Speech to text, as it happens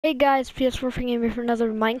Hey guys, ps4 here for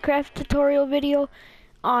another Minecraft tutorial video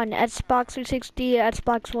on Xbox 360,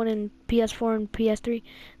 Xbox One, and PS4 and PS3.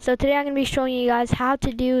 So today I'm going to be showing you guys how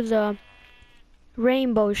to do the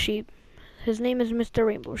rainbow sheep. His name is Mr.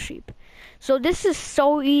 Rainbow Sheep. So this is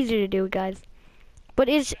so easy to do, guys. But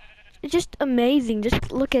it's just amazing.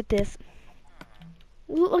 Just look at this.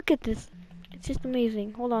 Look at this. It's just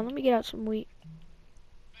amazing. Hold on, let me get out some wheat.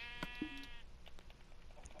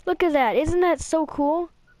 Look at that. Isn't that so cool?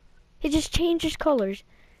 It just changes colors.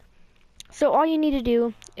 So all you need to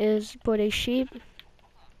do is put a sheep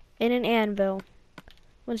in an anvil.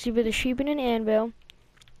 Once you put the sheep in an anvil,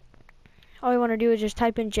 all you want to do is just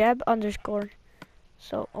type in jeb underscore.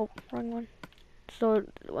 So, oh, wrong one. So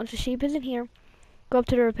once the sheep is in here, go up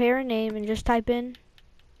to the repair name and just type in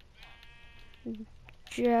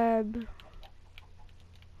jeb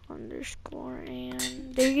underscore,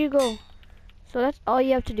 and there you go. So that's all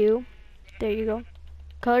you have to do. There you go.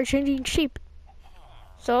 Color changing sheep.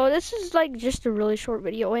 So this is like just a really short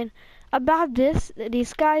video, and about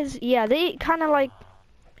these guys, yeah, they kind of like,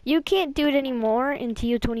 you can't do it anymore in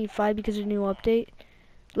TU25 because of the new update,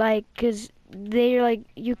 like, cause they're like,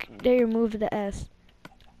 they removed the S.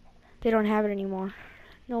 They don't have it anymore.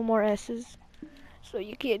 No more S's, so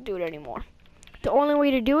you can't do it anymore. The only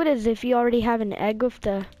way to do it is if you already have an egg with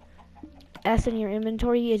the S in your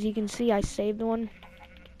inventory. As you can see, I saved one.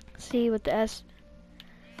 See, with the S,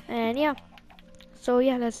 and yeah. So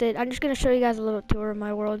yeah, that's it. I'm just gonna show you guys a little tour of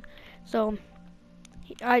my world. So,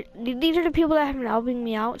 these are the people that have been helping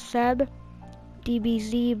me out: Seb,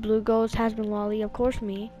 DBZ, Blue Ghost, Hasbin Wally, of course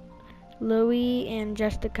me, Louie, and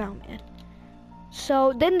Just the Cowman.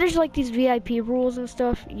 So then there's like these VIP rules and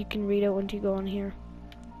stuff. You can read it once you go on here.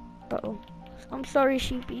 Uh-oh. I'm sorry,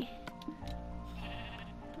 Sheepy.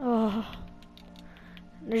 Oh.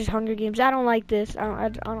 There's Hunger Games. I don't like this. I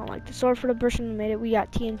don't like this. Sorry for the person who made it. We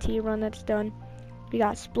got TNT run that's done. We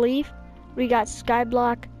got Spleef, we got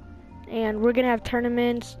Skyblock, and we're gonna have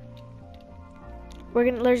tournaments.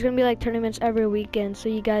 There's gonna be like tournaments every weekend. So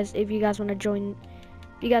you guys, if you guys want to join,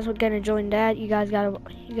 if you guys are gonna join that, you guys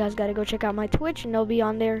gotta go check out my Twitch, and they'll be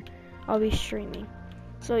on there. I'll be streaming.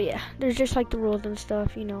 So yeah, there's just like the rules and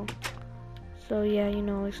stuff, you know. So yeah, you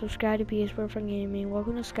know, like subscribe to ps4 from gaming.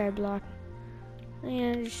 Welcome to Skyblock,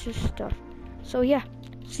 and it's just stuff. So yeah,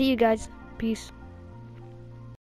 see you guys. Peace.